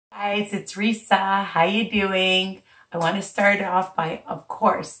Guys, it's Risa. How you doing? I want to start off by, of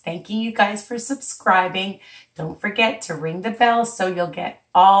course, thanking you guys for subscribing. Don't forget to ring the bell so you'll get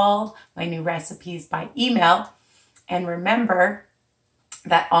all my new recipes by email. And remember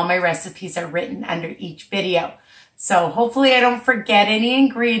that all my recipes are written under each video. So hopefully I don't forget any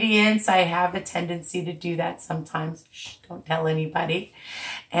ingredients. I have a tendency to do that sometimes. Shh, don't tell anybody.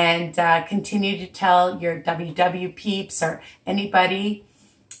 And continue to tell your WW peeps or anybody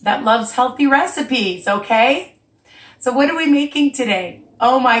that loves healthy recipes, okay? So what are we making today?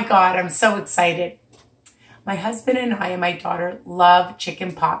 Oh my God, I'm so excited. My husband and I and my daughter love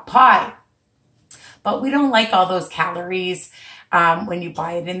chicken pot pie, but we don't like all those calories when you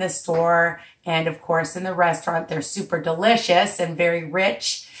buy it in the store. And of course, in the restaurant, they're super delicious and very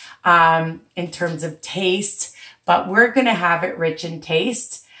rich in terms of taste, but we're gonna have it rich in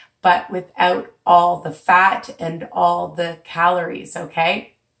taste, but without all the fat and all the calories, okay?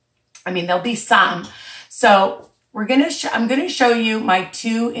 I mean, there'll be some. So I'm gonna show you my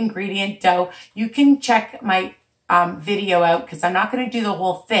 2-ingredient dough. You can check my video out because I'm not gonna do the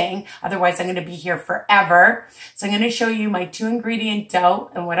whole thing. Otherwise, I'm gonna be here forever. So I'm gonna show you my 2-ingredient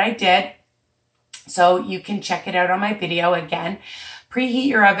dough and what I did. So you can check it out on my video again. Preheat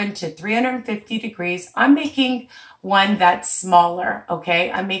your oven to 350 degrees. I'm making one that's smaller,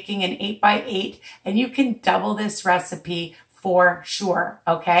 okay? I'm making an 8x8 and you can double this recipe for sure,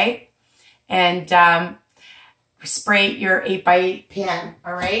 okay? And spray your 8x8 pan,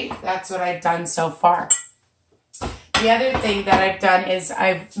 all right? That's what I've done so far. The other thing that I've done is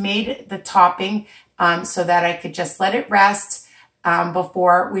I've made the topping so that I could just let it rest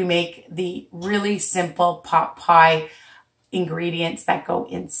before we make the really simple pot pie ingredients that go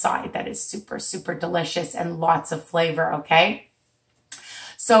inside. That is super, super delicious and lots of flavor, okay?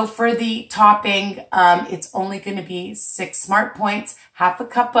 So for the topping, it's only gonna be 6 Smart Points, half a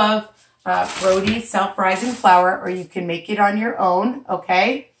cup of Brodie self-rising flour, or you can make it on your own,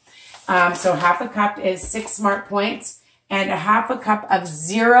 okay? So half a cup is 6 Smart Points and a half a cup of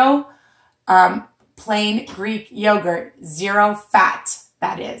zero plain Greek yogurt, 0 fat,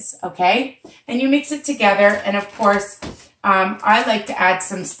 that is, okay? And you mix it together, and of course, I like to add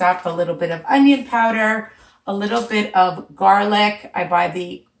some stuff, a little bit of onion powder, a little bit of garlic. I buy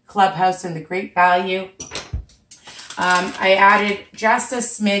the Clubhouse and the Great Value. I added just a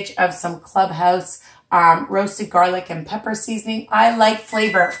smidge of some Clubhouse roasted garlic and pepper seasoning. I like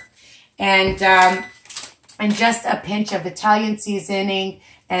flavor. And just a pinch of Italian seasoning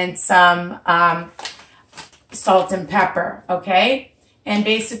and some salt and pepper, okay? And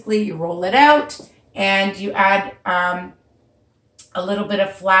basically you roll it out and you add a little bit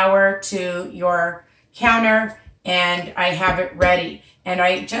of flour to your counter and I have it ready. And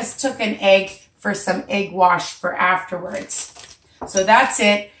I just took an egg for some egg wash for afterwards. So that's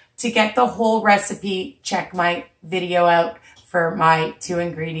it. To get the whole recipe, check my video out for my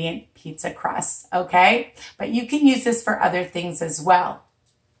 2-ingredient pizza crust, okay? But you can use this for other things as well.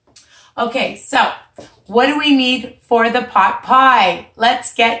 Okay, so what do we need for the pot pie?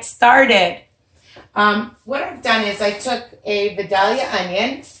 Let's get started. What I've done is I took a Vidalia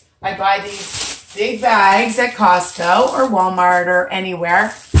onion. I buy these big bags at Costco or Walmart or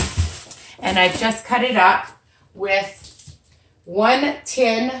anywhere. And I've just cut it up with 1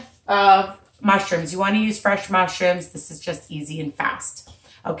 tin of mushrooms. You want to use fresh mushrooms. This is just easy and fast.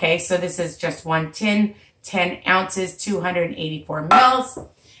 Okay, so this is just 1 tin, 10 ounces, 284 mils.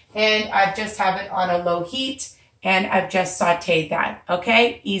 And I just have it on a low heat and I've just sauteed that.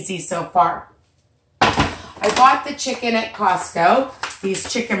 Okay, easy so far. I bought the chicken at Costco,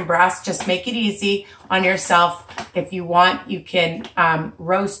 these chicken breasts. Just make it easy on yourself. If you want, you can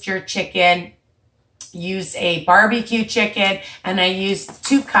roast your chicken, use a barbecue chicken, and I used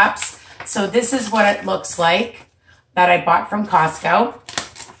 2 cups. So this is what it looks like that I bought from Costco.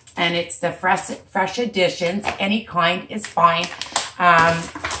 And it's the fresh additions, any kind is fine.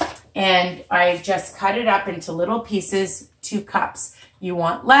 And I just cut it up into little pieces, 2 cups. You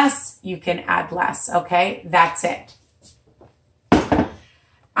want less, you can add less, okay? That's it.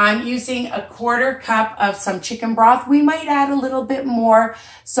 I'm using a 1/4 cup of some chicken broth. We might add a little bit more,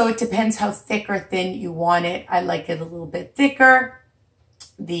 so it depends how thick or thin you want it. I like it a little bit thicker,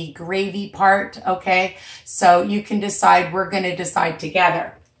 the gravy part, okay? So you can decide, we're gonna decide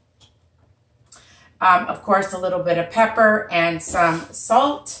together. Of course, a little bit of pepper and some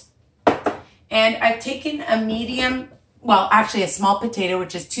salt. And I've taken a medium, well, actually a small potato,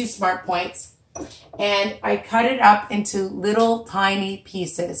 which is 2 Smart Points, and I cut it up into little tiny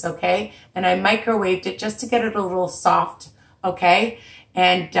pieces, okay? And I microwaved it just to get it a little soft, okay?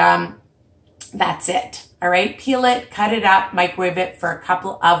 And that's it, All right, peel it, cut it up, microwave it for a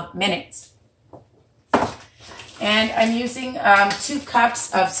couple of minutes. And I'm using 2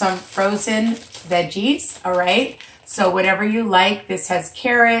 cups of some frozen veggies, all right? So whatever you like. This has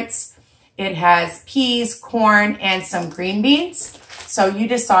carrots, it has peas, corn, and some green beans. So you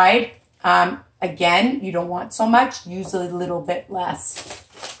decide. Again, you don't want so much, use a little bit less.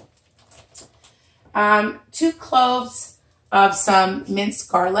 2 cloves of some minced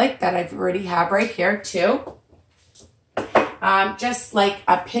garlic that I've already have right here too. Just like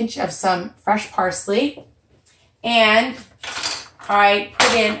a pinch of some fresh parsley. And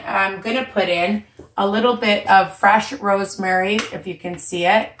I'm going to put in a little bit of fresh rosemary, if you can see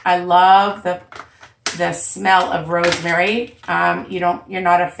it. I love the smell of rosemary. You're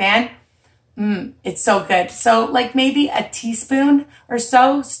not a fan? It's so good. So like maybe a teaspoon or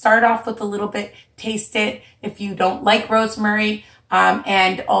so. Start off with a little bit, taste it if you don't like rosemary.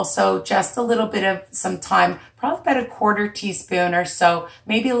 And also just a little bit of some thyme, probably about a 1/4 teaspoon or so,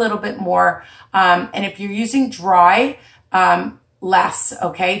 maybe a little bit more. And if you're using dry, less,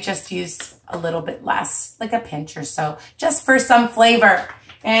 okay? Just use a little bit less, like a pinch or so, just for some flavor.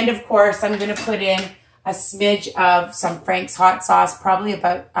 And of course, I'm going to put in a smidge of some Frank's hot sauce, probably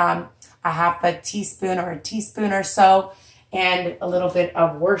about a 1/2 teaspoon or a teaspoon or so, and a little bit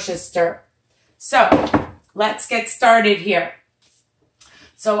of Worcester. So let's get started here.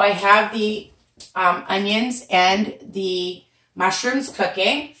 So I have the onions and the mushrooms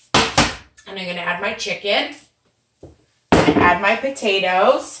cooking, and I'm going to add my chicken, add my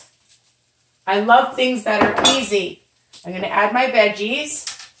potatoes. I love things that are easy. I'm going to add my veggies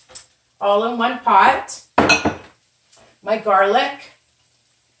all in one pot, my garlic,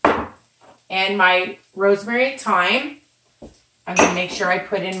 and my rosemary and thyme. I'm going to make sure I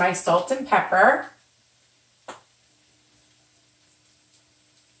put in my salt and pepper,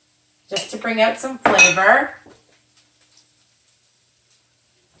 just to bring out some flavor.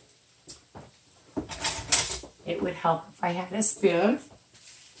 It would help if I had a spoon,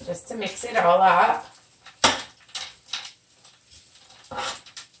 just to mix it all up.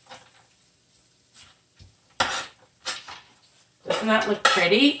 Doesn't that look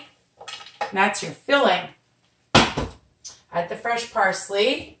pretty? And that's your filling. Add the fresh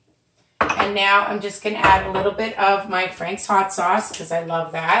parsley. And now I'm just going to add a little bit of my Frank's hot sauce, because I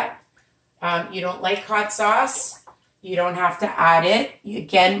love that. You don't like hot sauce, you don't have to add it.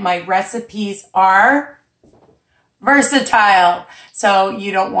 Again, my recipes are versatile. So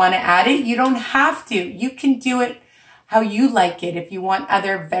you don't want to add it, you don't have to. You can do it how you like it. If you want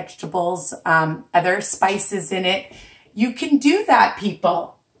other vegetables, other spices in it, you can do that,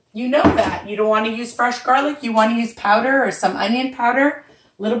 people. You know that. You don't want to use fresh garlic, you want to use powder or some onion powder.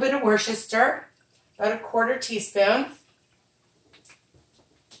 A little bit of Worcester, about a 1/4 teaspoon.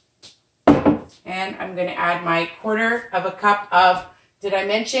 And I'm going to add my 1/4 cup of, did I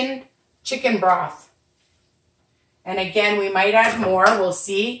mention, chicken broth. And again, we might add more, we'll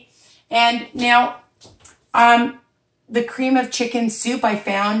see. And now, the cream of chicken soup, I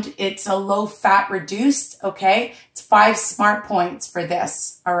found it's a low fat reduced, okay? It's 5 smart points for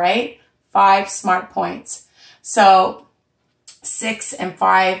this, all right? 5 smart points. So 6 and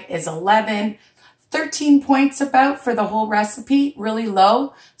 5 is 11. 13 points about for the whole recipe, really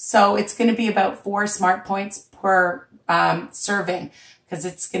low. So it's going to be about 4 smart points per serving, because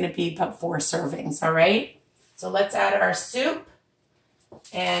it's going to be about 4 servings, all right? So let's add our soup,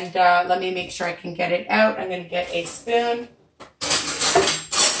 and let me make sure I can get it out. I'm going to get a spoon.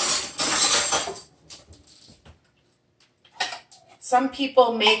 Some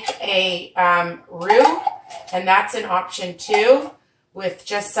people make a roux, and that's an option too, with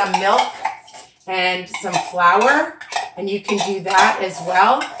just some milk and some flour, and you can do that as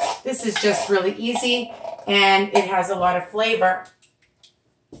well. This is just really easy, and it has a lot of flavor.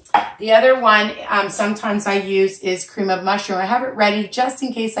 The other one sometimes I use is cream of mushroom. I have it ready just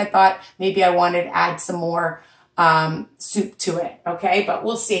in case I thought maybe I wanted to add some more soup to it, okay? But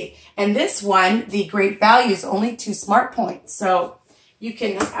we'll see. And this one, the great value, is only 2 smart points, so you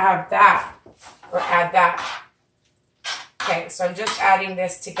can have that or add that. Okay, so I'm just adding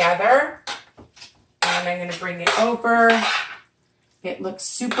this together. And I'm going to bring it over. It looks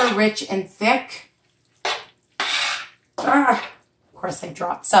super rich and thick. Of course, I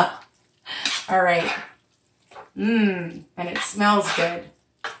dropped some. All right. And it smells good.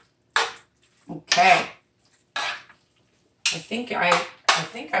 Okay. I think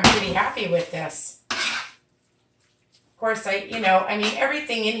I'm pretty happy with this. Of course, I mean,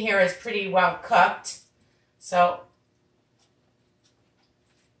 everything in here is pretty well cooked. So,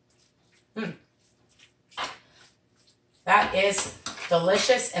 that is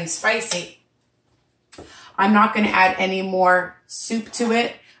delicious and spicy. I'm not going to add any more soup to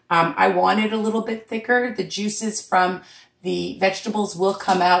it. I want it a little bit thicker. The juices from the vegetables will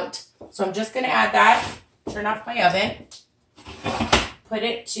come out. So I'm just going to add that, turn off my oven, put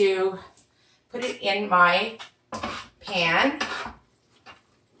it in my pan.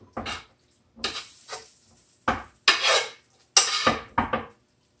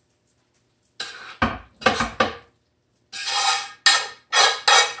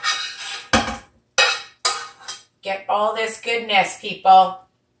 Get all this goodness, people.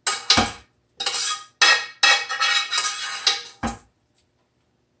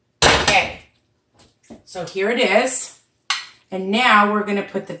 Okay, so here it is. And now we're gonna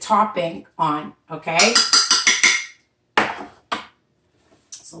put the topping on, okay?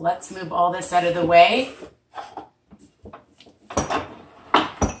 So let's move all this out of the way.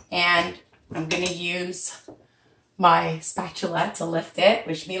 And I'm gonna use my spatula to lift it,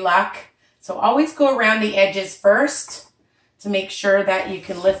 wish me luck. So always go around the edges first to make sure that you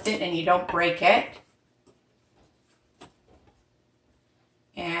can lift it and you don't break it.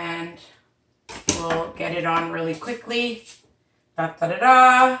 And we'll get it on really quickly. Da, da, da,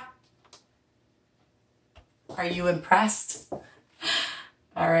 da. Are you impressed?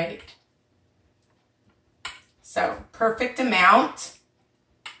 All right. So perfect amount.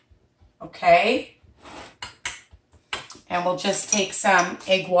 Okay. And we'll just take some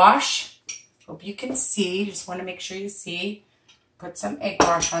egg wash. Hope you can see. Just want to make sure you see. Put some egg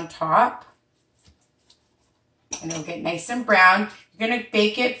wash on top. And it'll get nice and brown. You're going to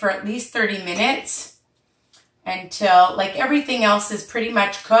bake it for at least 30 minutes until, like, everything else is pretty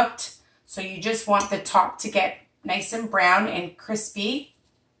much cooked. So you just want the top to get nice and brown and crispy.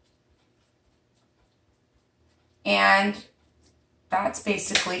 And that's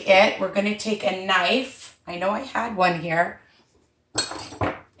basically it. We're going to take a knife. I know I had one here.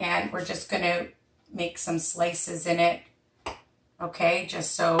 And we're just going to make some slices in it, okay,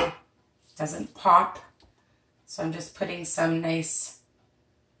 just so it doesn't pop. So I'm just putting some nice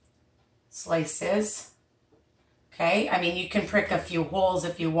slices, okay. I mean, you can prick a few holes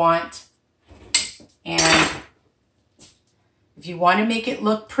if you want. And if you want to make it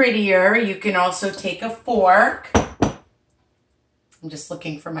look prettier, you can also take a fork. I'm just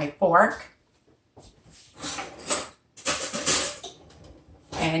looking for my fork.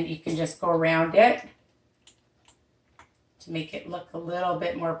 And you can just go around it to make it look a little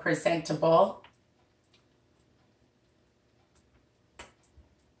bit more presentable.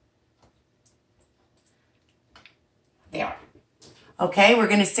 There. Okay, we're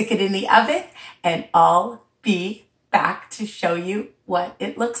going to stick it in the oven and I'll be back to show you what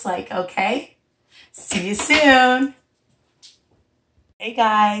it looks like, okay? See you soon. Hey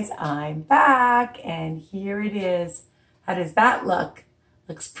guys, I'm back and here it is. How does that look?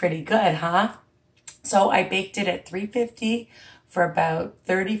 Looks pretty good, huh? So I baked it at 350 for about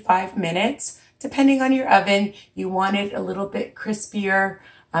 35 minutes. Depending on your oven, you want it a little bit crispier.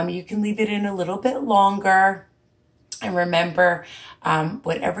 You can leave it in a little bit longer. And remember,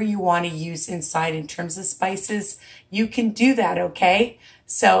 whatever you want to use inside in terms of spices, you can do that, okay?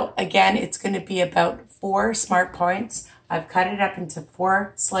 So again, it's going to be about 4 smart points. I've cut it up into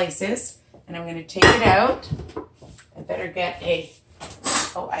 4 slices and I'm going to take it out. I better get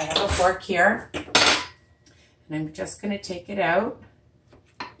oh, I have a fork here. And I'm just going to take it out.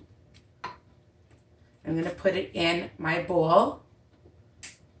 I'm going to put it in my bowl.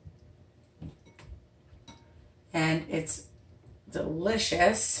 And it's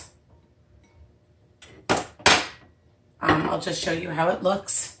delicious. I'll just show you how it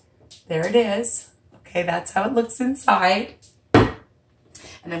looks. There it is. Okay, that's how it looks inside. And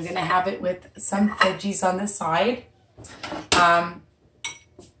I'm going to have it with some veggies on the side.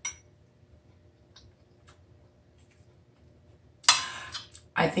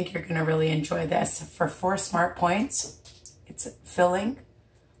 I think you're going to really enjoy this. For 4 smart points, it's filling,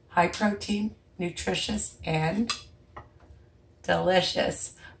 high protein, nutritious, and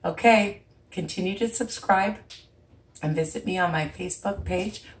delicious. Okay, continue to subscribe and visit me on my Facebook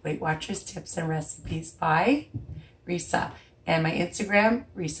page, Weight Watchers Tips and Recipes by Risa. And my Instagram,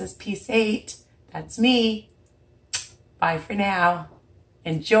 Risa's Piece 8. That's me. Bye for now.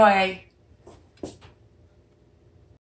 Enjoy.